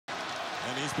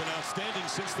And he's been outstanding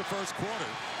since the first quarter.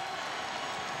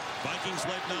 Vikings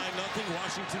led 9-0.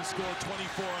 Washington scored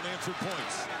 24 unanswered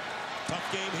points.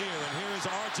 Tough game here, and here is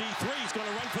RG3. He's going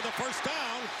to run for the first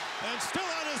down, and still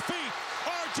on his feet.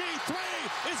 RG3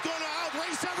 is going to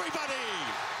outrace everybody.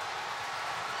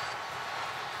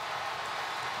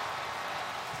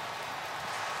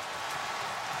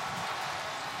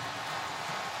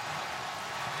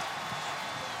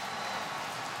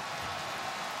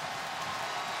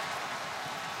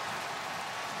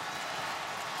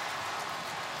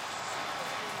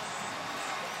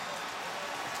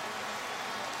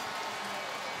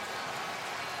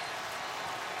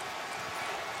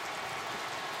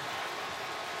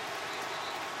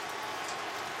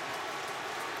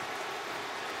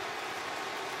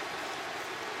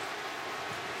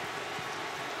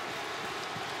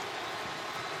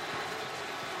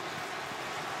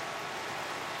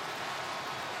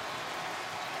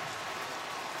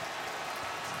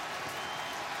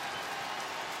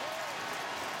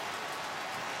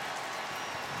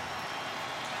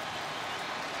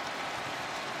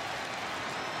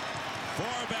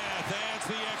 Forbath adds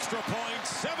the extra point.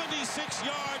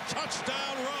 76-yard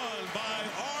touchdown run by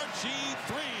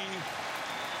RG3.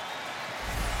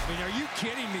 I mean, are you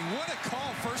kidding me? What a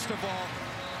call, first of all,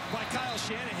 by Kyle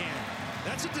Shanahan.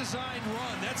 That's a designed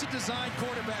run. That's a designed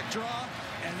quarterback draw.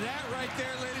 And that right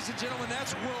there, ladies and gentlemen,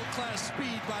 that's world-class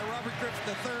speed by Robert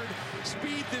Griffin III.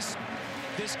 Speed this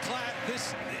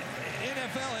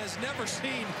NFL has never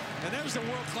seen. And that was a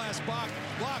world-class block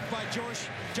by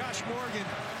Josh Morgan.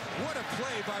 What a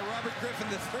play by Robert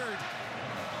Griffin III.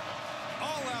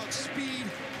 All-out speed,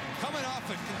 coming off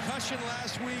a concussion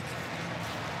last week,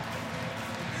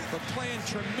 but playing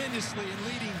tremendously and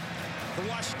leading the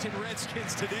Washington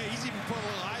Redskins today. He's even put a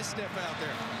little high step out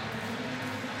there.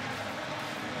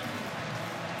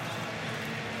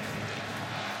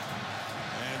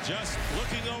 And just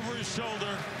looking over his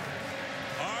shoulder,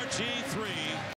 RG3